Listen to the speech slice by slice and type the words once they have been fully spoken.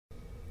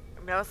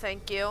No,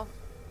 thank you.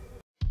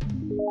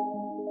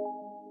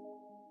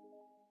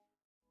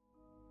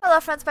 Hello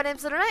friends, my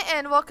name's Lunernight,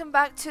 and welcome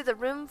back to the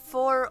room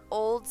for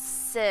old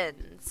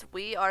sins.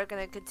 We are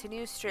going to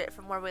continue straight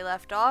from where we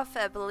left off,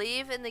 I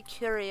believe in the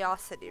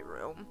curiosity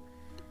room.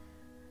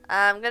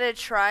 I'm going to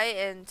try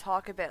and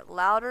talk a bit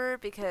louder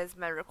because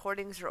my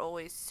recordings are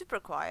always super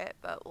quiet,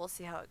 but we'll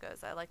see how it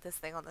goes. I like this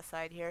thing on the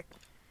side here.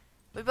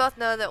 We both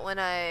know that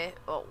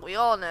we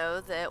all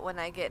know that when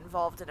I get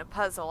involved in a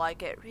puzzle, I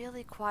get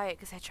really quiet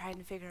because I try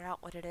and figure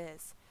out what it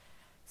is.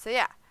 So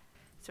yeah,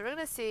 so we're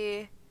going to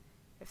see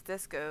if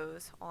this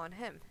goes on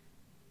him.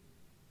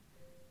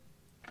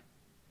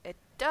 It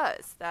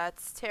does.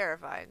 That's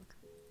terrifying.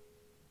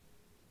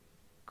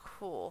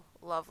 Cool.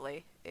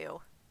 Lovely.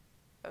 Ew.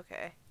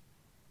 Okay.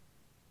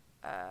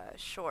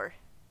 Sure.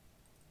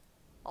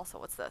 Also,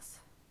 what's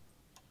this?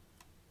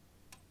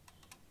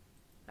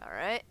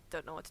 Alright.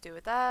 Don't know what to do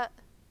with that.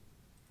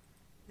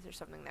 Is there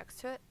something next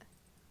to it?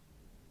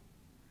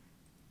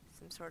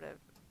 Some sort of...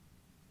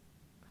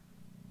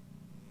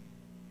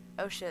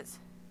 Oh, shiz.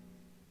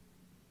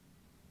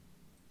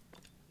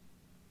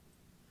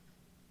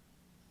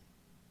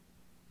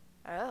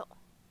 Oh.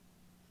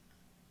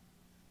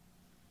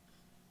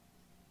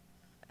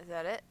 Is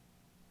that it?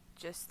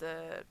 Just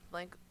the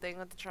blank thing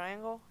with the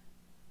triangle?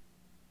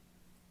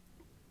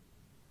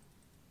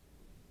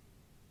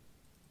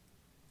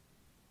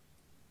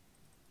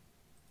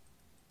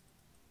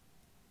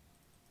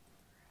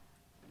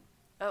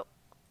 Oh.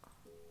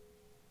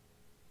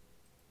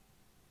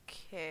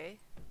 Okay.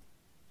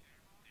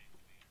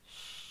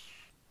 Shh.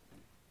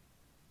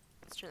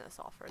 Let's turn this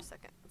off for a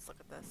second. Let's look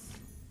at this.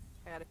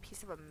 I got a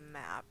piece of a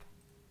map.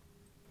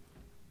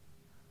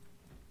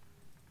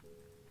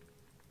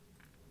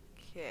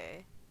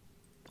 Okay.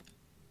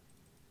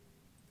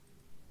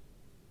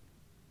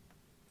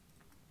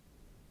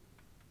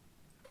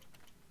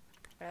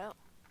 Oh.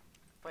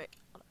 Wait.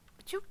 Hold on.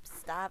 Would you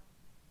stop?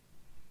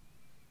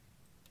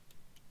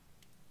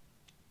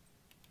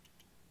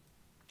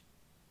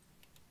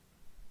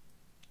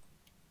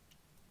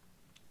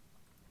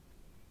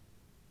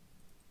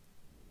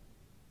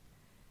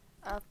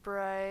 Up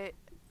right,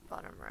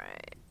 bottom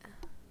right.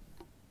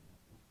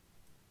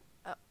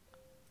 Oh.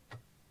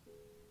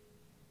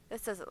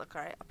 This doesn't look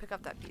right. I'll pick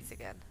up that piece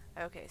again.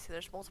 Okay, so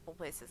there's multiple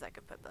places I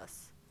could put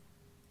this.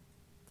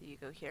 Do you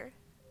go here?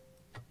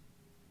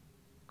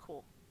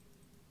 Cool.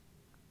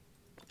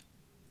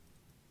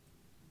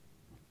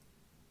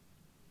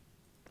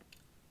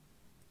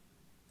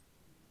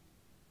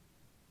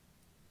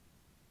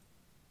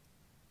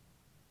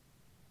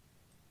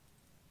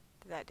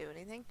 Did that do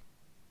anything?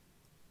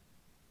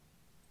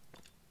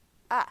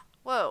 Ah,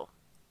 whoa.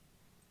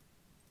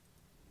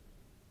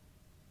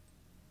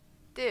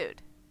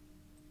 Dude.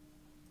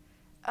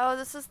 Oh,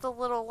 this is the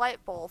little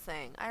light bowl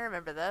thing. I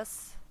remember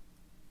this.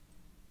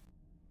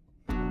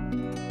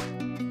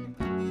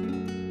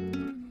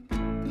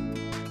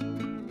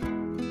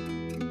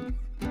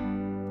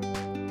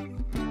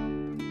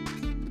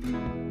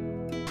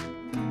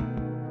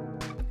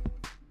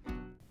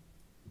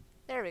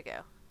 There we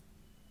go.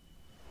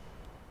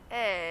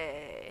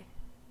 Hey.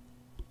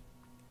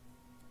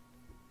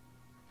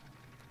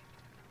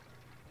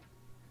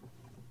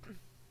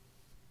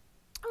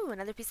 Ooh,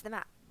 another piece of the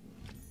map.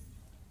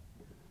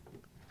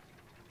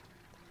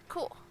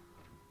 Cool.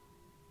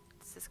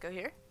 Does this go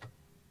here?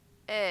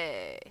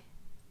 Hey.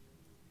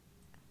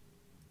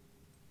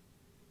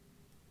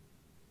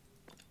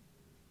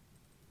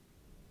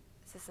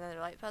 Is this another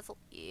light puzzle?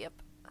 Yep.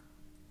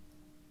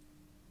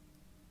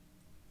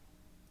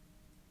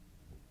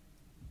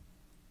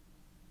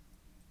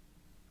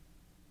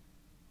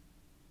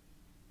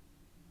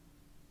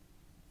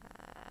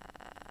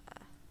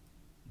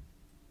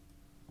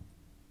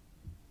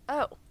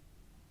 Oh.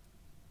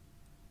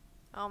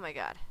 Oh my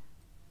god.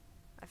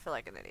 I feel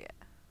like an idiot.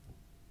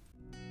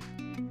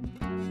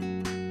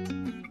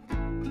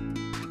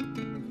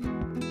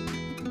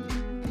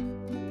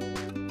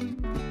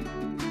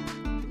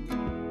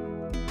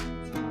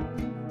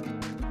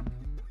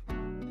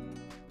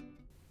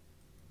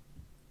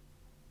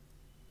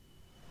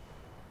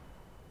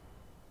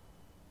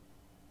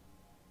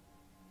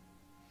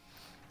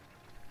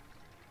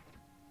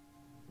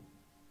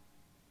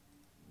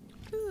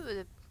 Ooh,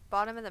 the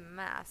bottom of the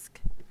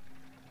mask.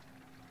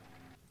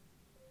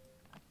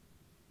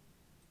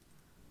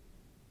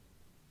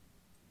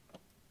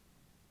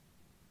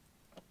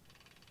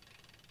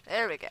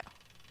 There we go.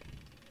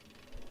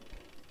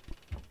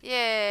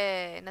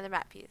 Yay! Another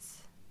map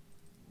piece.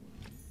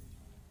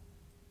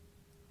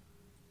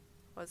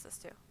 What does this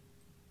do?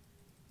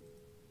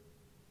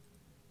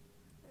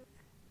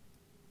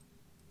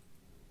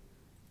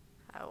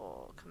 I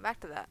will come back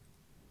to that.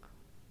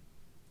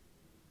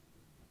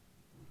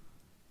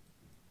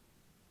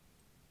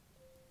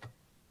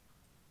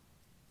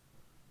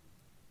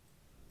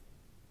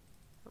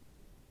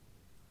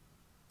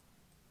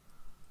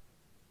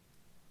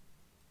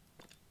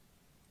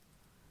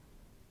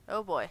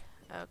 Oh boy.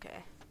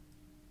 Okay.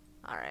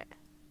 Alright.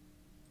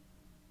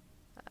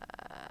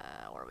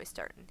 Where are we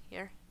starting?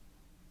 Here?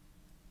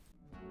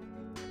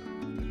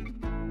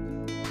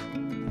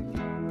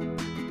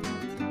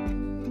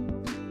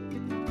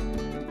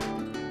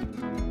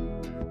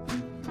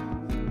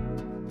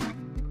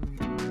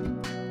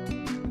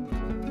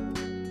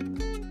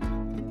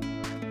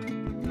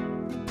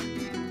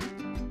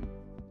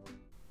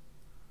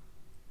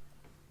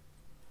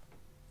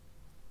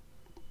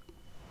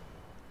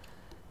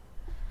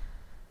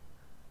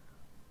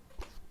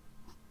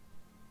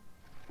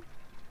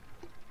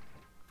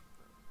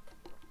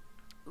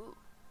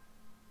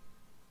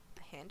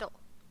 handle.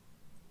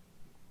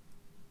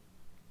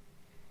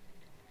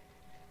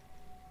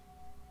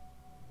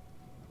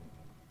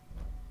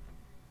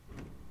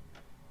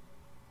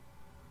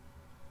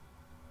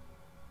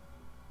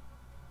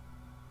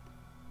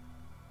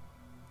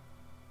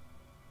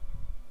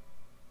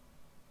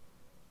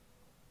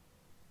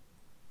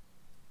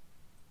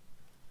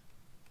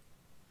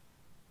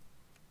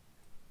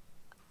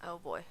 Oh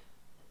boy.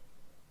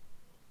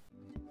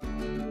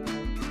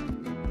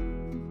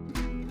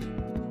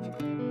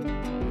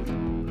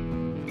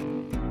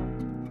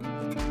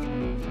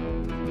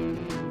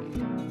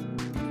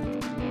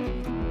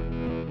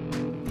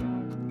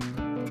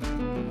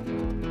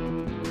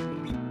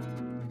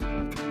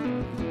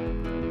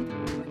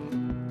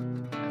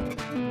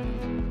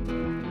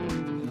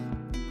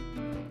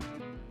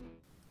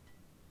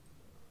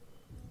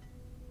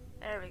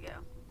 There we go.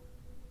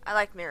 I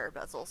like mirror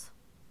bezels.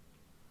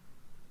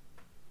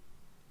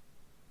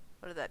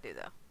 What did that do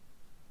though?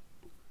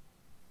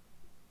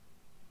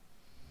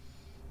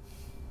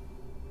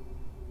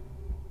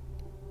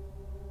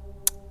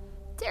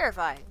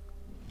 Terrifying.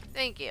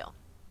 Thank you.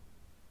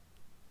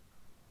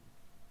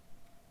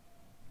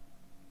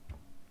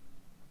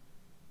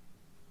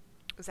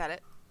 Is that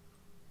it?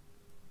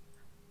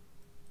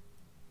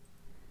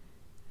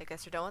 I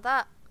guess we're done with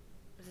that.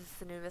 Does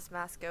the Nubis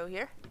mask go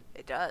here?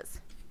 It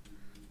does.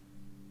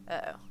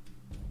 Uh-oh.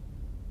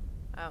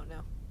 Oh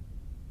no.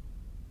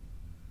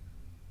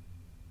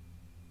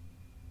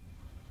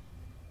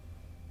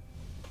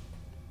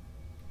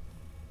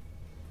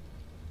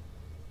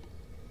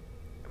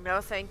 No,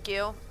 thank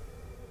you.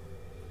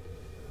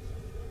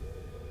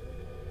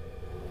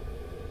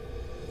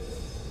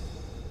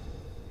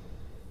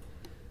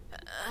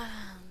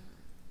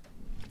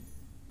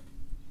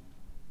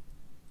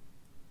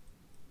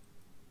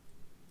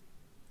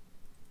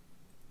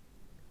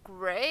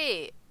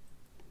 Great.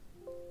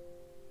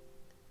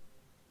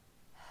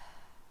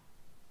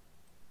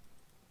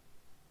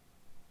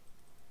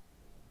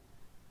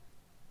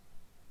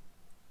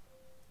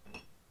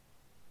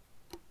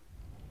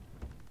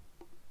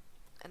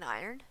 An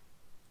iron?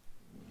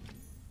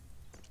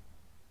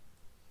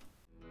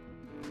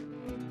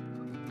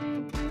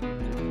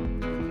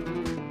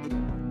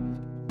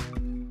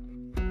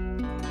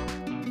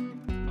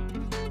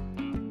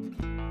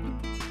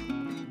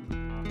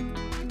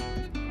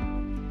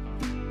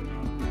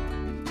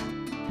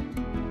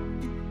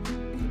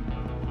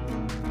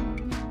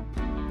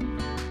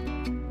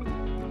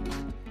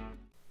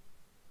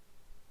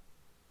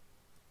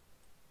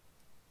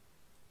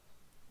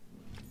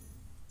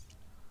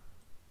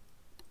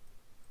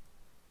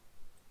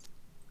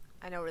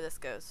 I know where this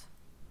goes.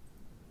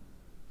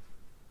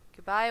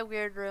 Goodbye,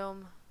 weird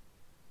room.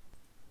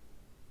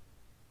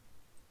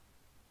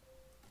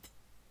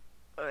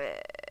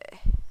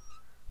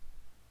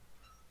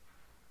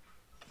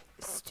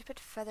 Stupid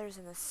feathers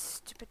and the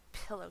stupid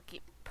pillow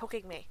keep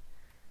poking me.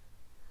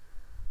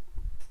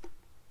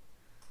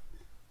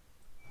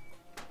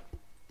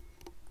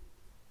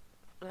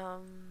 Ah.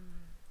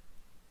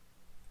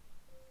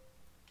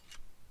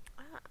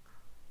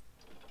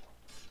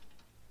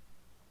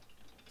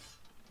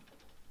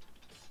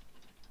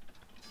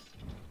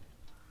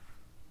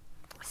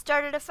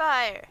 Started a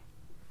fire.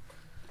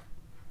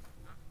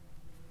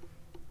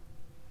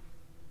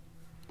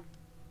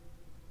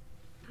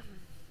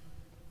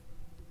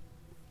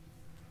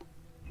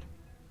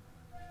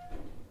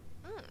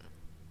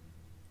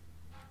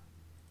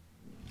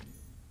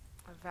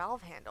 A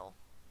valve handle.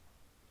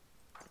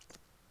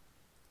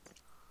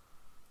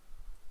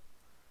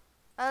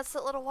 That's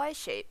that little Y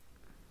shape.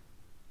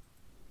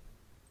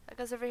 That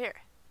goes over here.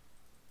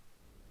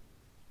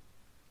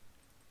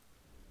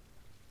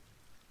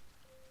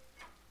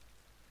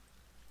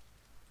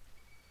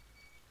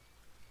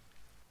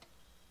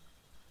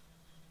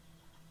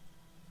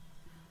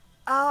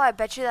 Oh, I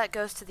bet you that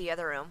goes to the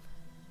other room.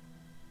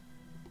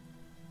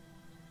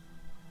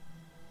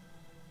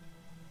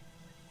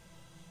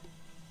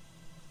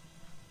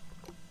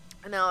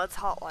 No, it's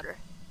hot water.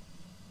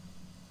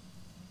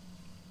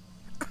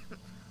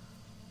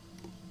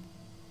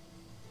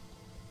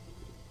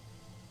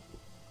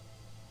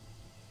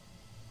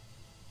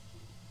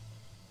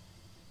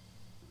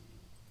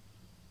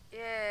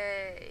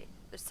 Yay.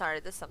 Sorry,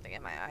 there's something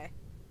in my eye.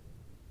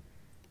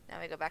 Now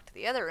we go back to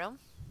the other room.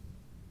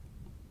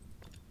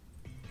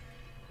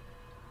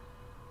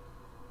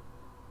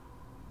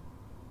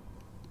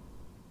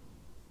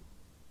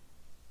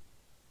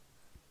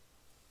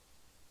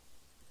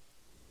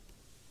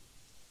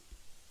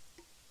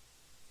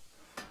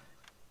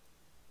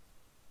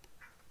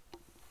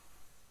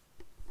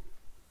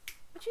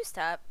 Would you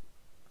stop?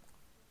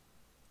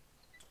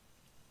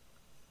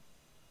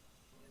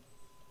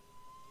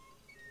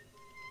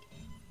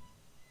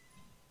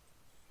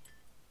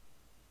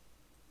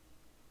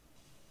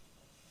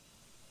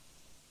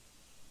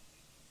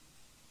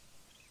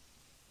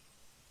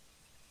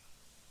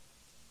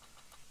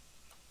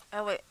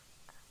 Oh, wait.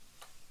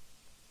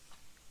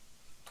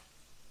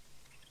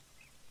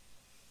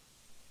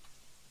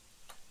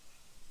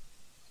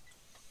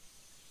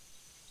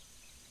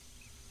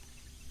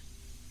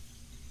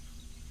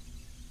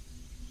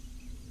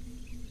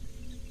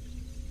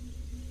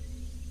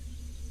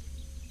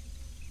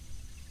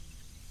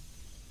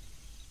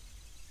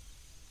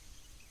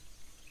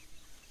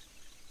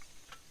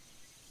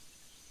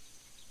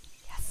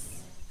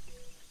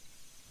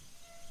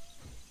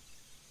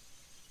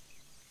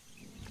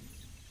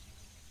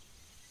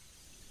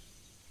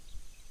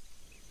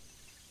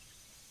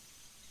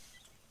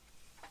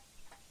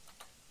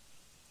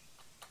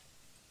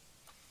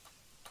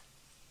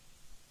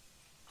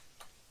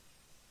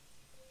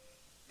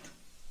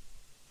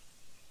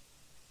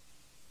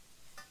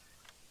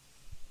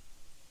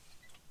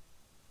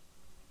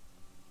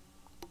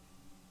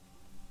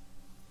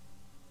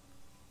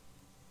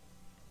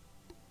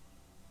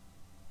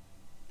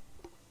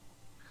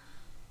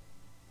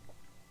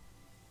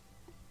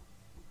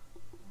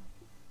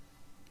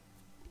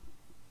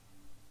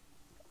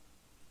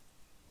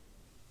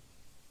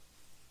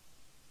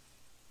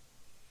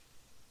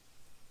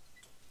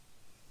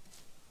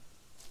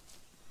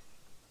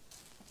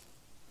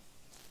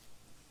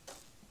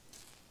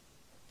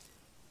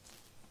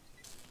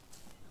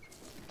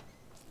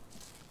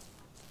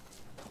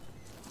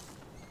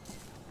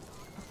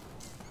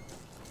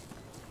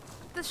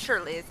 This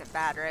surely isn't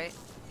bad, right?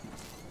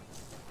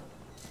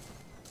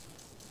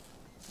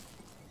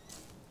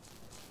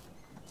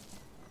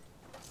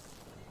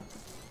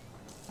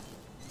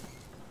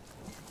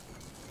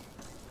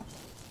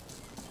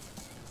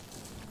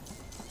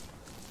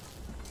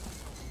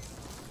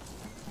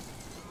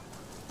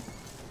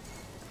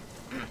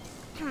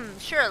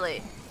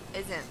 Surely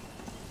isn't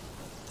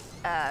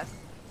uh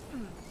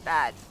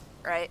bad,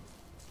 right?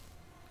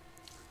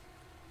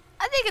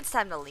 I think it's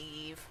time to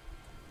leave.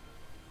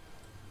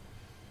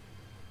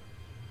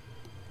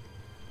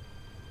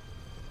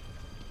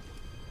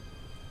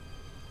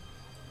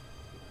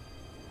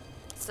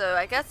 So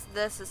I guess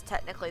this is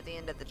technically the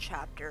end of the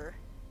chapter.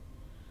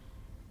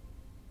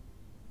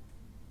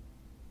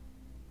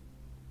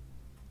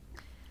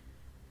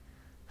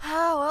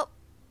 Oh, well.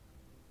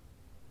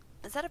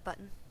 Is that a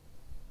button?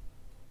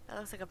 That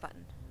looks like a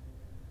button.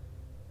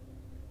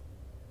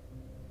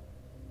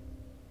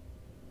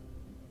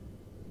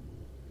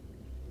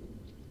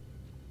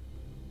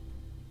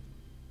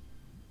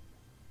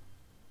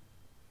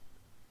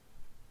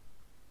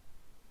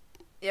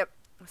 Yep,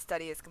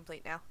 study is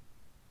complete now.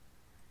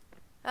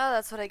 Oh,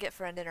 that's what I get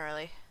for ending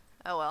early.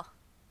 Oh well.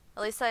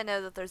 At least I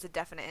know that there's a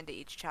definite end to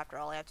each chapter.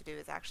 All I have to do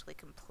is actually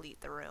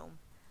complete the room.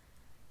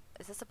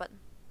 Is this a button?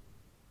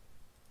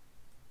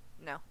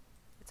 No.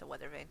 It's a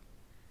weather vane.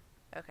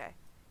 Okay.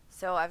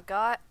 So I've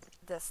got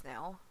this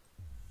now.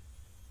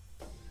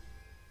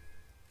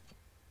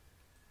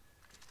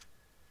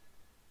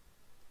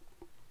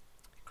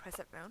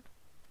 Crescent moon.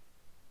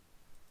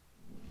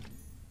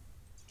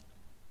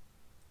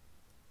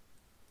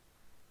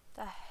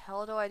 The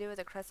hell do I do with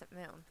a crescent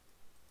moon?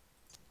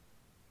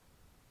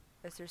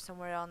 Is there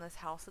somewhere on this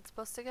house it's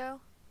supposed to go?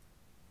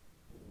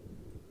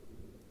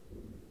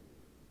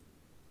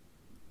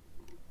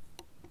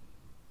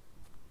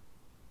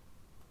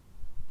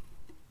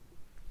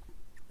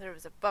 There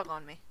was a bug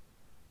on me.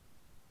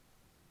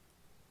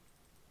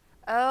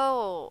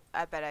 Oh,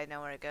 I bet I know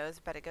where it goes.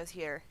 I bet it goes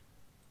here.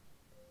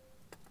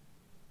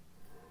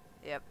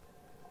 Yep.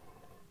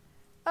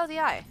 Oh, the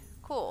eye.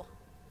 Cool.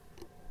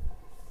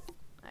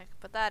 I can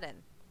put that in.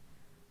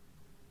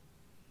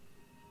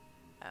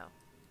 Oh,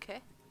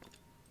 okay.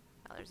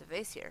 Now there's a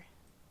vase here.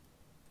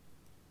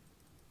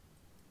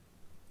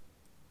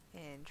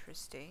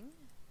 Interesting.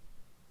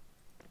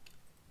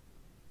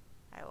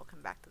 I will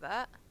come back to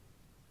that.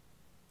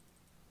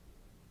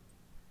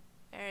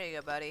 There you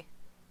go, buddy.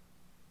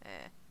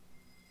 Eh.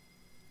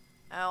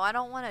 Oh, I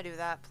don't want to do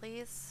that,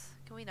 please.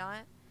 Can we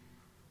not?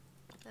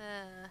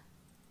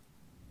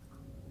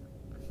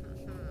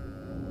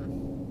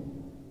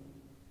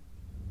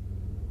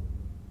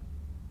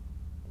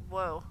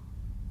 Whoa.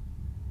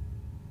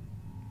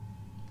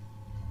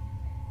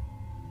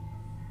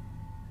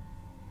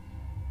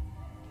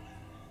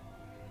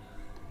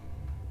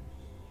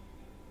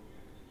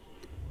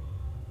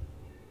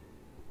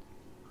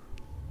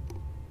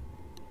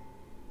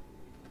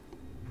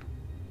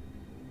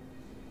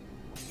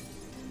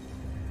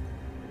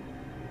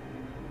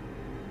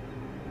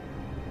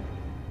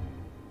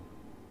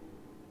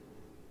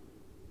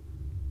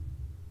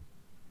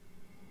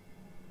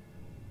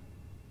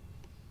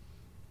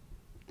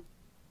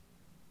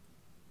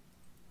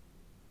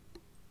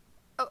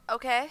 Oh,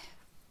 okay.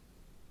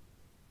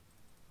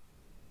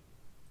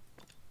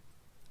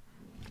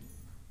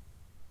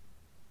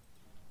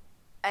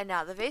 And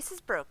now the vase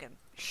is broken.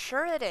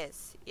 Sure it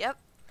is. Yep.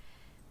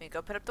 Let me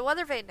go put up the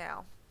weather vane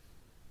now.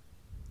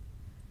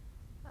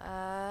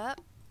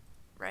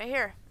 Right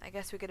here. I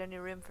guess we get a new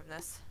room from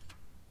this.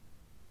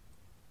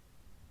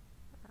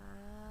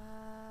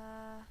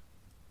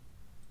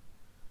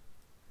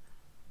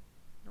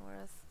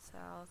 North,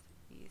 south,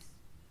 east.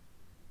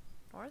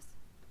 North?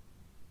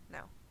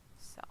 No.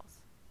 South.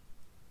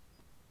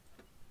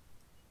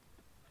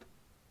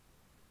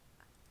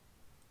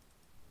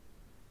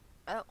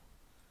 Oh.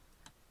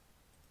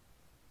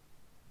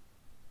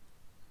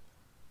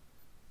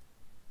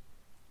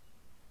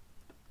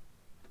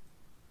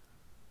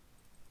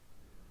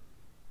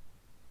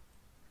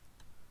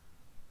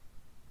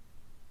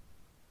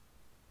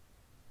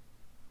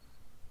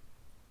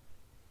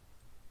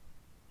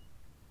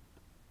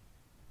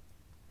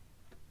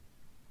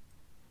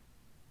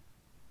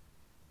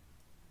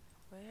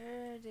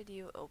 Where did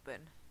you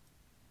open?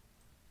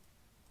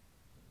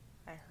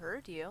 I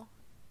heard you.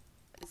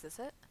 Is this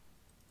it?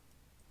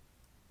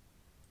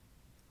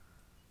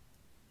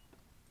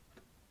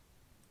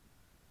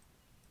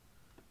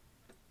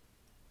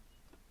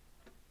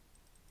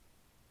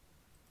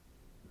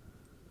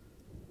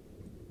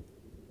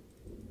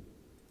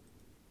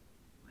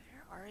 Where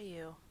are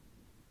you?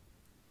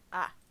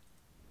 Ah.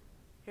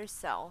 Here's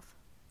south.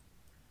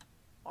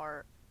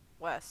 Or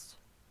west.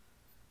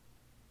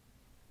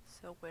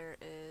 So where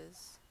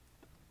is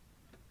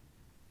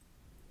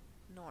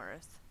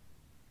north?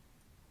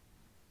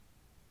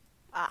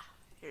 Ah,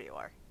 here you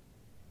are.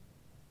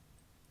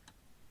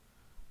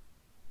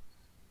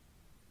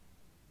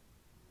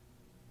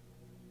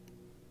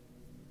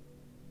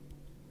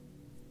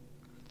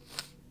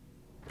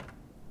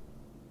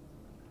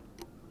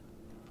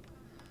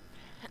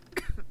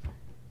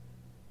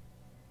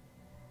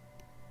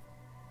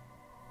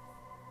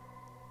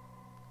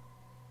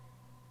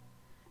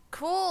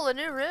 cool, a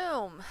new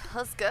room.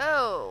 Let's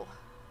go.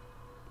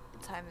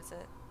 What time is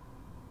it?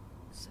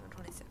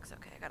 7:26.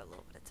 Okay, I got a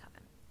little bit of time.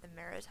 The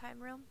maritime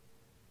room.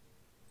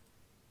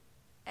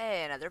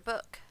 Hey, another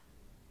book.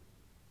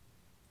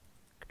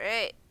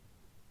 Great.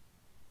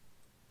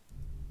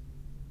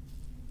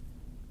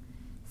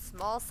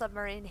 Small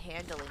submarine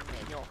handling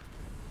manual.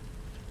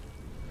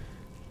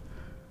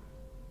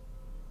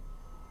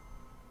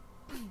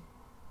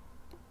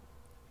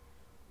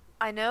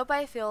 I know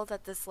by feel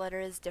that this letter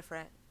is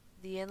different.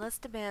 The endless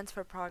demands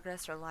for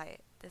progress are light.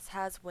 This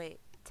has weight.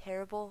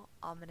 Terrible,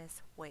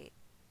 ominous weight.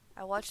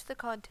 I watch the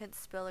contents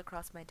spill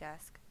across my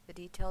desk. The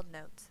detailed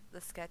notes.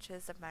 The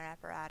sketches of my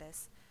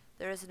apparatus.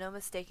 There is no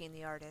mistaking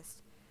the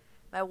artist.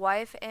 My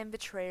wife and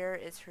betrayer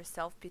is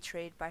herself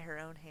betrayed by her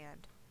own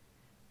hand.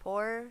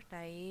 Poor,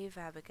 naive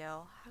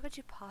Abigail. How could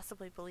you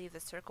possibly believe the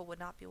circle would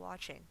not be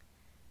watching?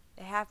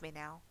 They have me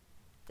now.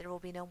 There will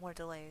be no more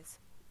delays.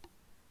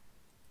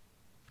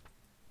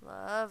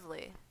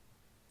 Lovely.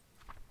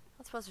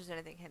 I don't suppose there's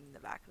anything hidden in the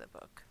back of the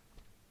book.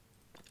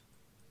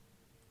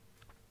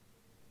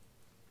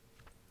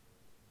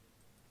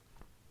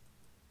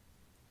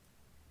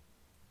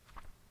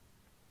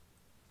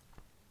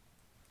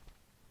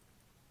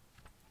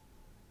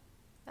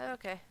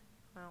 Okay.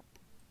 Well.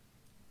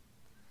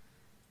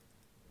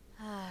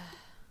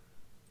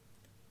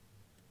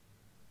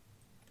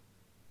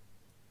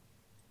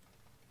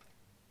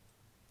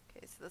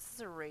 Okay, so this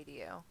is a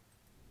radio.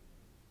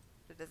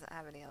 It doesn't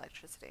have any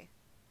electricity.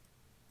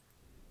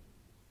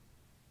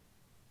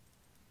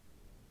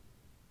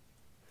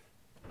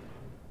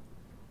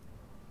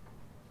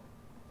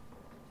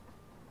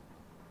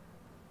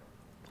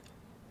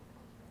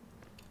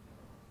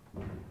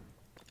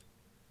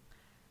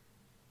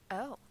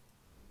 Oh.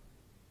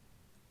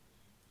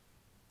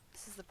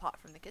 This is the pot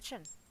from the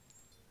kitchen.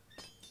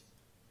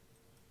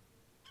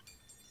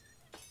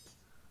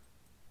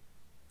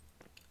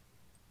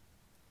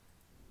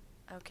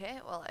 Okay,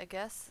 well, I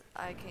guess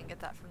I can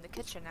get that from the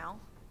kitchen now.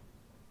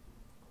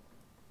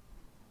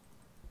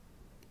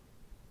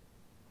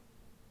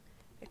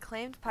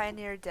 Acclaimed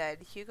pioneer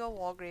dead. Hugo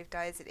Walgrave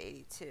dies at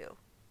 82.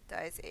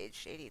 Dies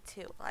aged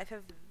 82. Life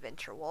of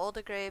adventure.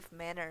 Waldegrave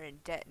Manor in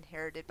debt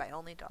inherited by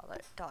only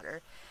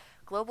daughter.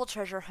 Global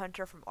treasure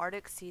hunter from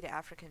Arctic sea to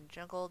African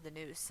jungle. The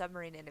new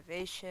submarine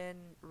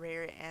innovation.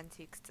 Rare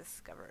antiques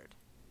discovered.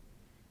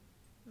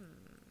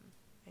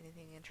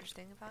 Anything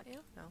interesting about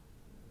you? No.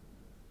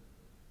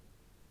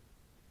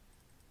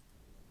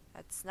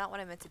 That's not what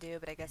I meant to do,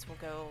 but I guess we'll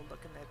go look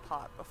in the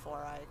pot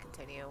before I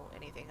continue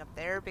anything up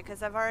there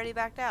because I've already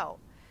backed out.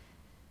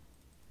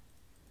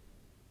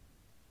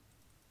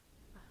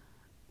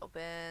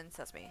 Open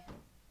sesame.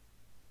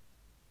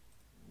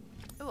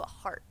 Ooh, a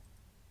heart.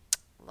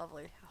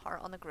 Lovely. A heart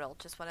on the grill,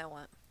 just what I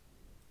want.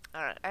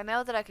 Alright, I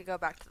know that I could go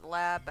back to the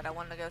lab, but I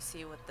wanted to go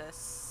see what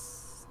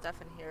this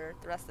stuff in here,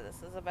 the rest of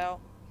this is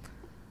about.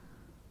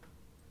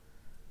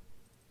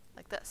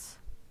 Like this.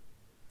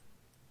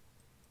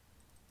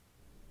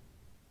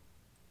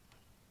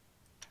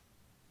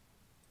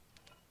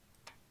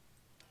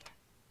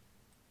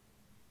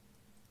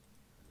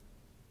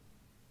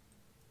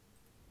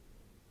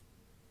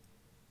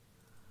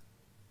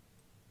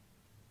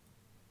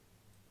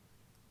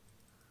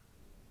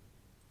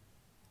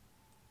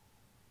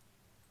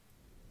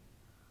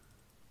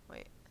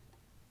 Wait.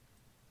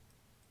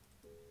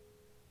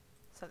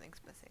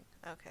 Something's missing.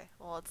 Okay.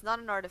 Well, it's not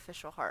an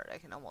artificial heart. I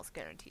can almost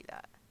guarantee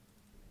that.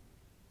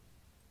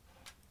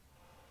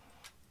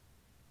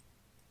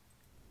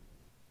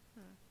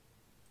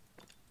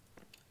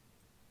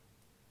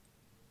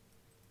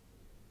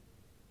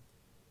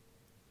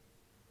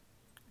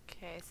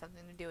 Okay,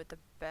 something to do with the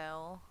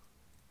bell.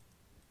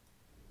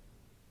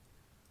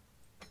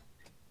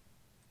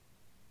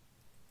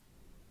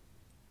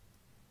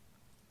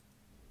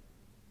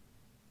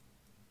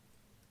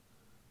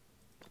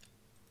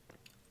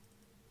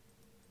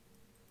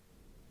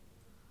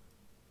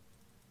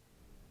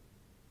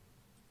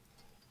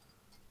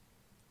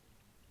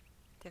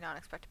 Did not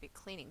expect to be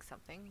cleaning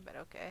something, but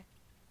okay.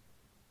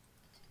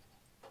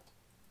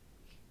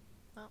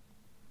 Well.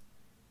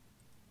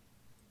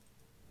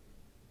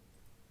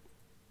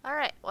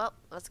 Alright, well,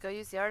 let's go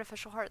use the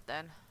artificial heart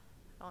then.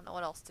 I don't know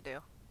what else to do.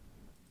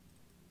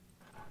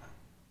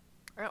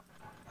 Oh.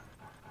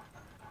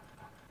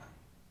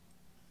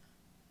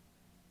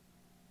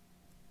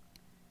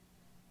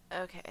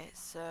 Okay,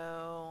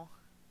 so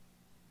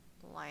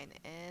line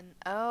in.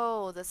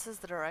 Oh, this is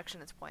the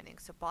direction it's pointing.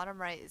 So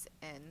bottom right is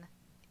in.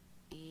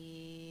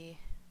 E.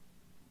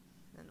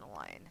 Then the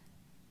line.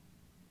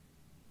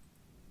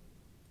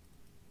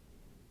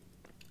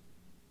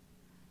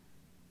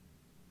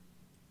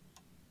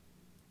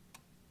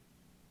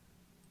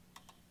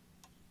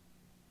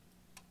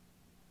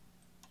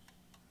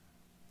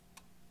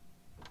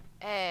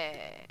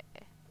 Hey.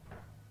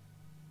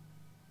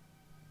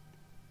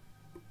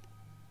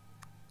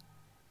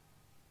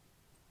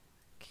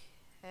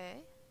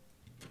 Okay.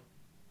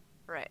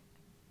 Right.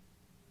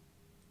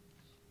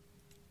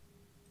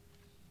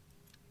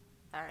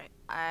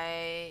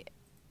 Alright.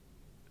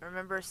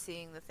 remember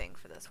seeing the thing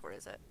for this. Where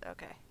is it?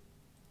 Okay.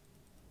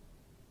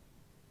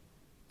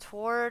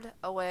 Toward,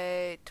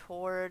 away,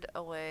 toward,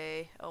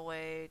 away,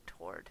 away,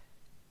 toward.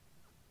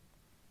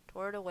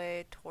 Toward,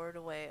 away, toward,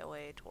 away,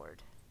 away,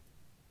 toward.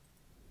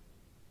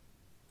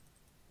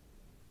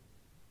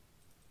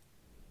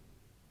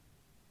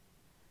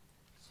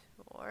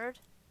 Toward,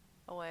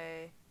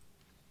 away,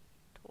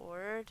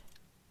 toward,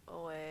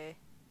 away,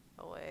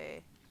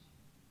 away,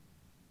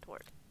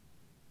 toward.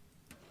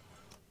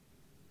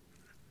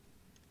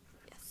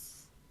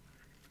 Yes.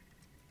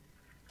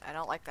 I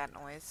don't like that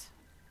noise.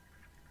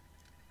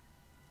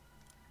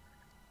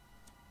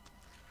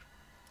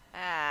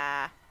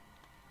 Ah.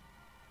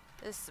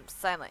 This is some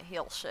Silent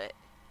Hill shit.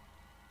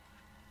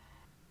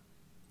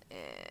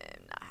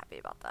 I'm not happy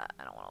about that.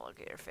 I don't want to look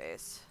at your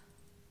face.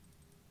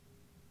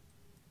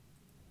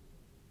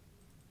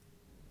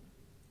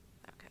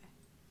 Okay.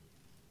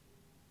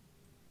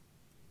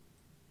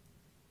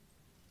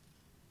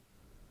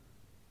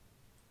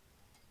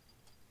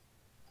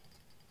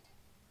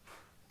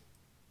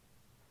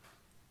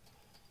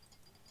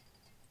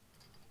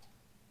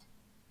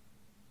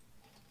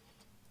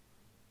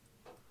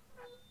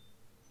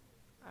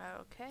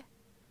 Okay.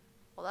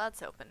 Well,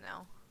 that's open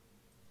now.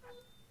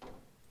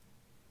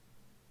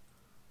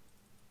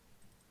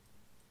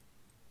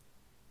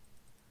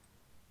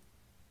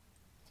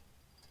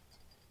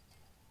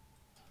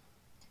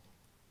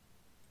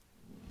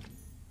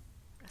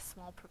 A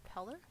small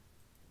propeller?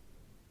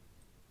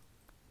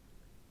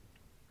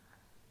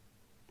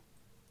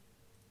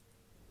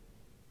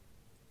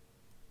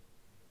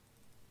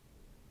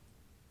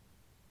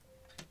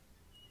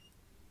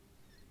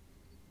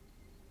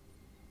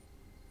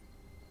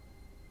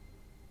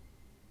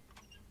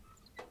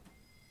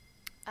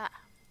 Ah.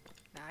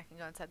 Now I can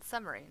go inside the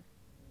submarine.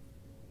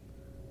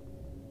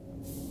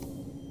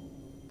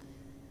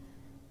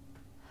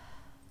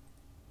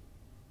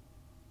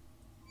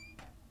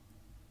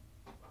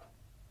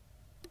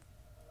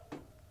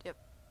 Yep.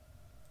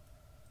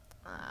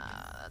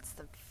 That's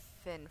the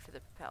fin for the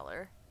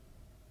propeller.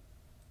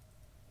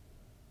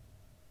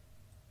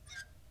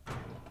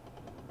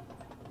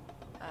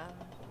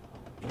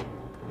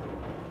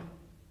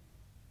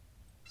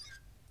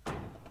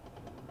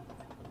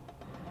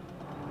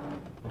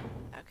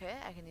 Okay,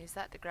 I can use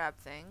that to grab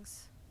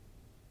things.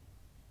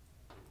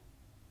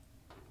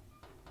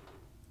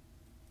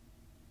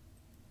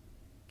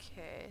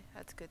 Okay,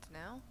 that's good to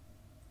know.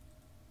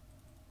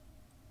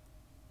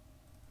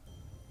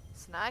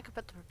 So now I can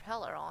put the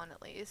propeller on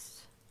at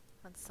least.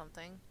 That's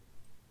something.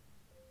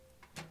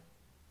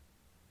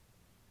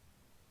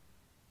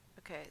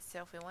 Okay,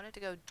 so if we wanted to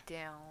go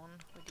down,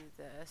 we do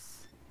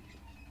this.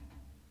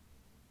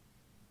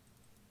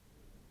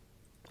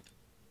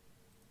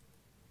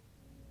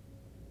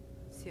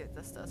 See what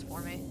this does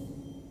for me.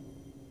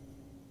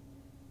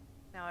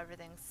 Now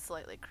everything's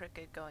slightly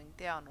crooked going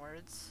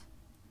downwards.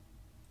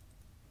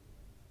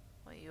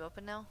 Will you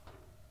open now?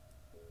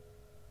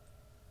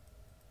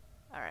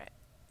 Alright,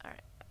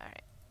 alright,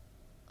 alright.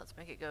 Let's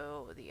make it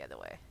go the other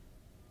way.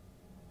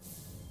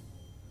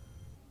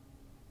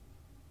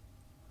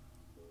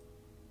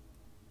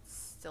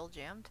 Still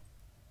jammed?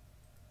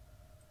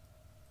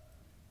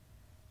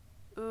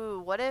 Ooh,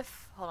 what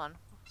if... Hold on.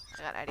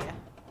 I got an idea.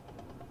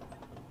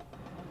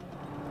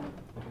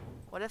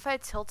 What if I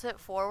tilt it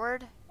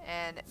forward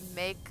and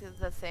make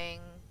the thing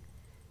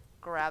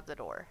grab the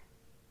door?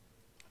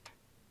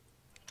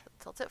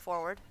 Tilt it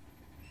forward.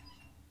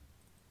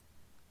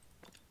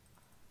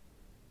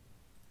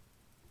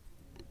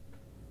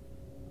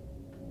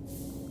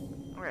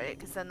 Right,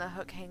 because then the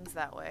hook hangs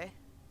that way.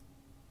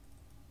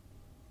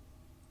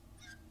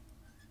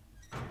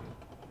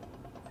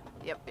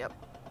 Yep, yep.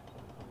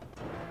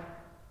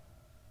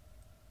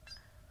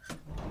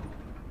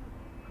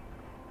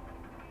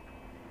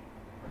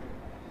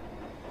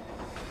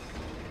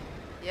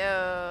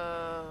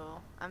 Yo,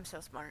 I'm so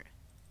smart.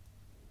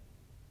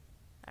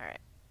 Alright.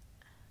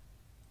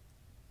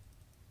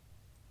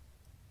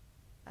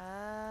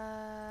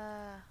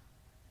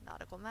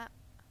 Nautical map.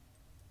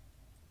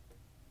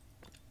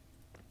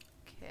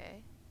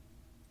 Okay.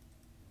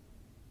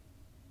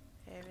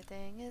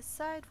 Everything is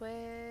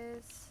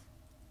sideways. Is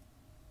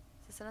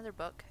this another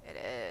book? It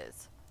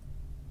is.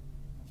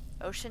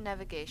 Ocean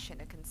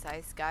Navigation, a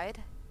concise guide.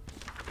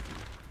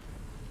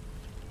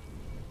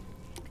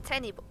 A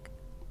tiny book.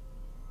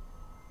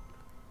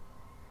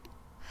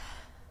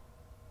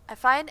 I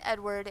find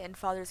Edward in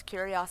Father's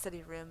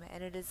curiosity room,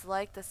 and it is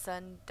like the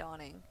sun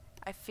dawning.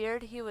 I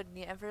feared he would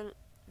never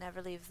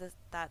leave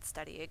that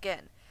study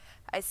again.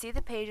 I see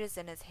the pages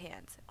in his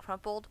hands,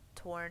 crumpled,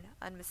 torn,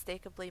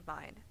 unmistakably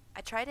mine.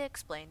 I try to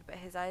explain, but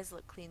his eyes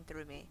look clean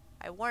through me.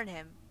 I warn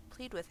him,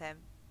 plead with him,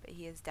 but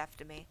he is deaf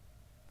to me.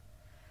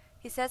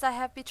 He says I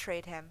have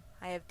betrayed him.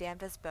 I have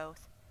damned us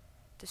both.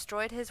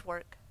 Destroyed his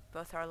work,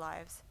 both our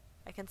lives.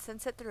 I can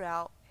sense it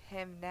throughout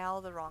him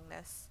now, the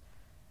wrongness.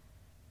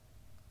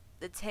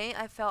 The taint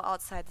I felt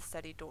outside the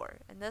study door.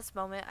 In this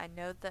moment, I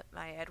know that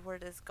my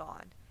Edward is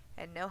gone,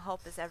 and no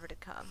help is ever to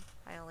come.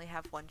 I only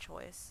have one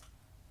choice.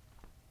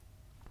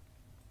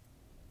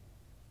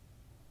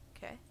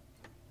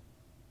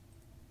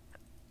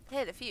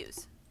 Hit a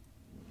fuse.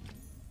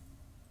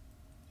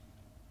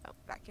 Oh,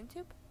 vacuum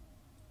tube?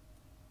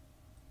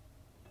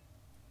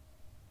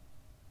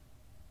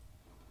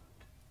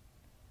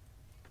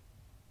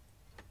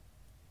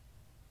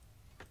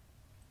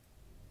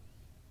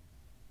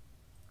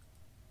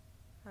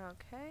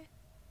 Okay.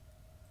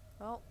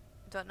 Well,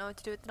 don't know what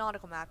to do with the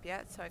nautical map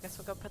yet, so I guess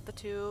we'll go put the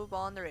tube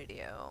on the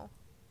radio.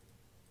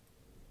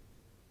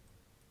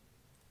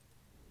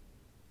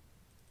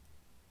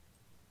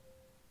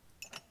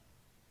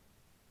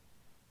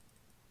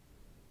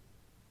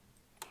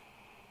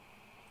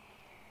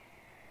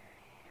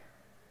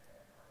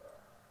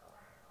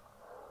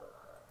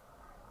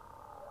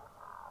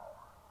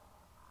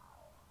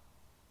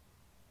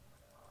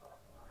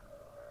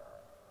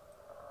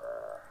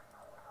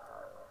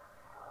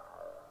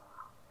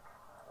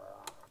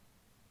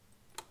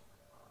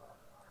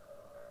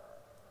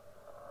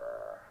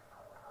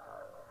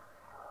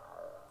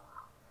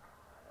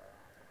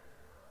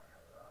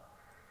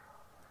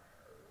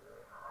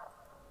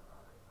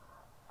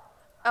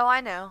 Oh,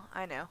 I know,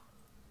 I know.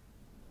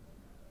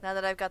 Now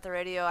that I've got the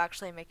radio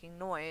actually making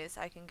noise,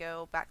 I can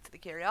go back to the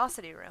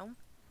curiosity room.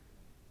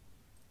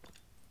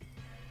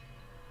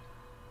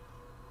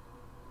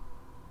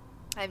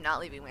 I'm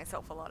not leaving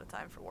myself a lot of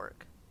time for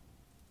work.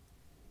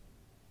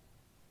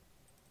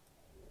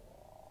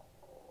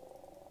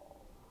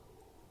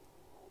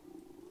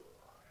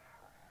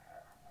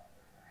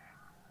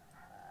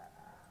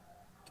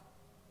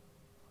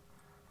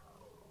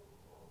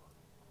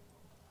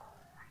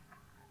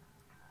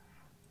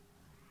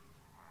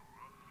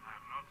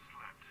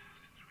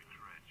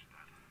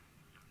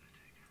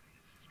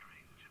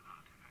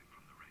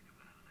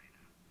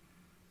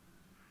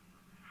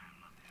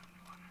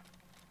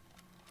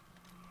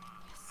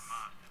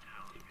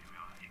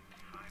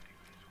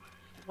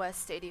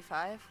 West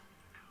 85.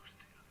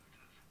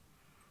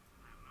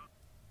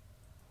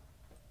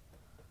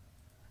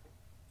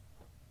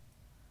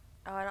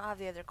 Oh, I don't have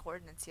the other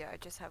coordinates yet. I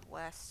just have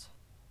west.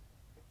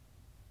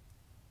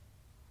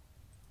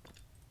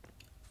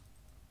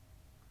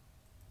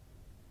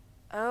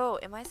 Oh,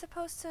 am I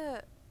supposed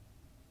to...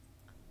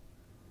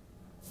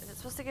 Is it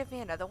supposed to give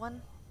me another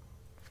one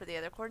for the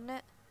other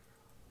coordinate?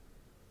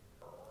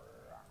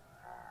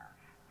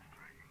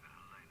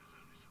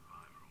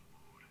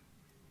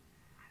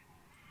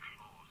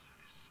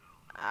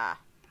 Ah.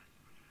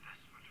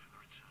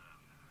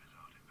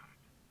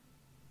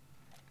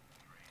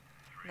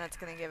 And that's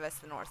gonna give us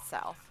the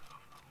north-south.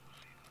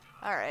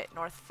 Alright,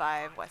 north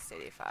 5, west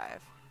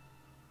 85.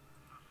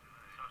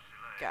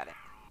 Got it.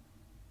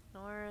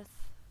 North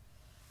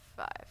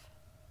 5,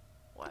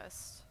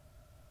 west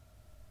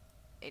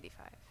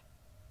 85.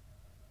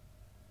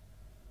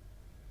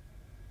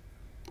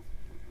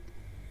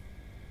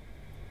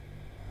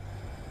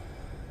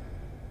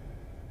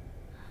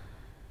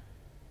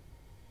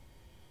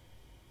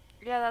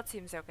 Yeah, that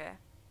seems okay.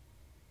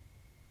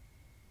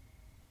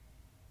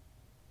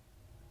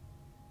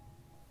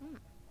 Hmm.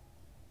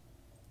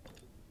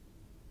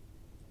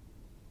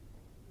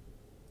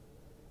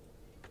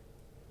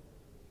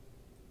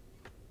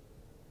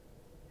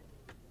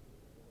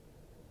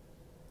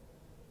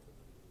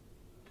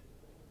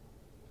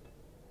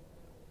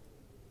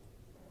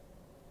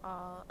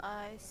 All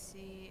I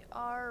see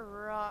are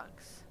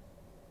rocks.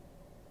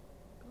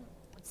 Ooh,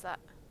 what's that?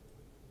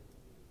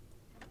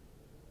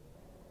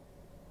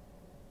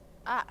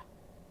 Ah!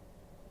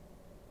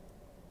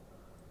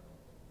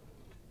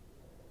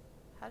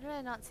 How did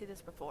I not see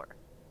this before?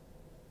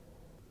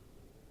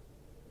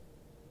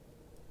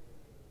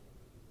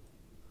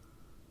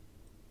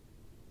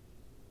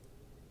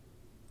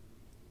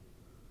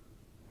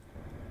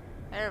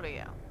 There we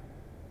go.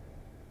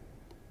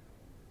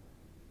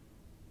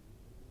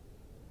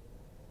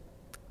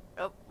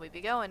 Oh, we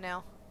be going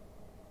now.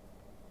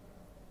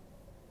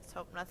 Let's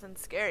hope nothing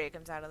scary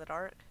comes out of the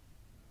dark.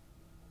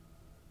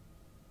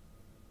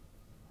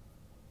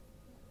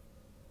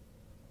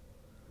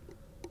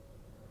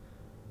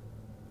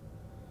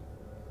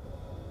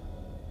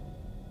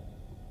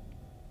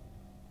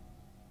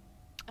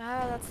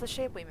 Ah, that's the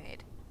shape we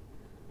made.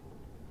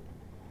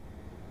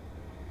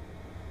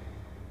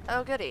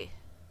 Oh, goody.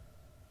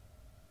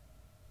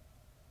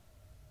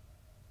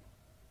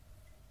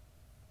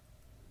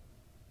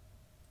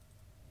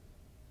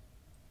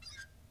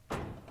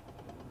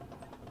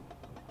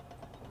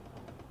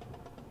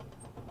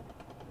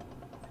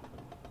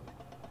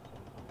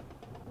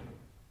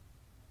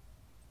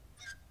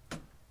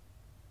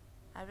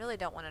 I really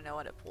don't want to know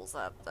what it pulls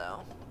up,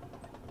 though.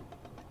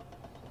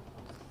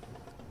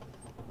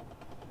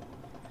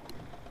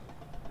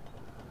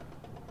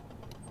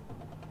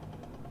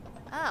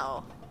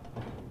 Oh.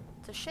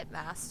 It's a ship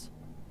mast.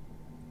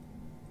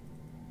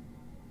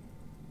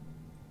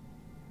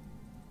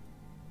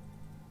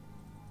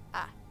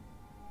 Ah.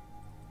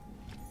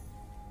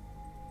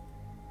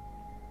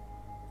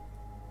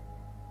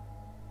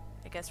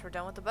 I guess we're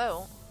done with the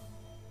boat.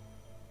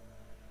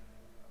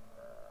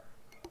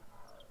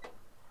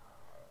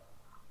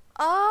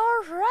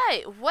 Alright.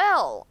 Alright,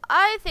 well,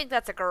 I think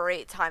that's a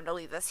great time to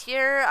leave this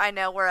here. I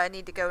know where I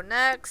need to go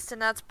next,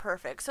 and that's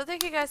perfect. So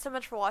thank you guys so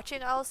much for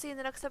watching. I will see you in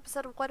the next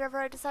episode of whatever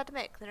I decide to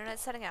make. Lunernight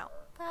setting out.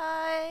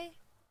 Bye!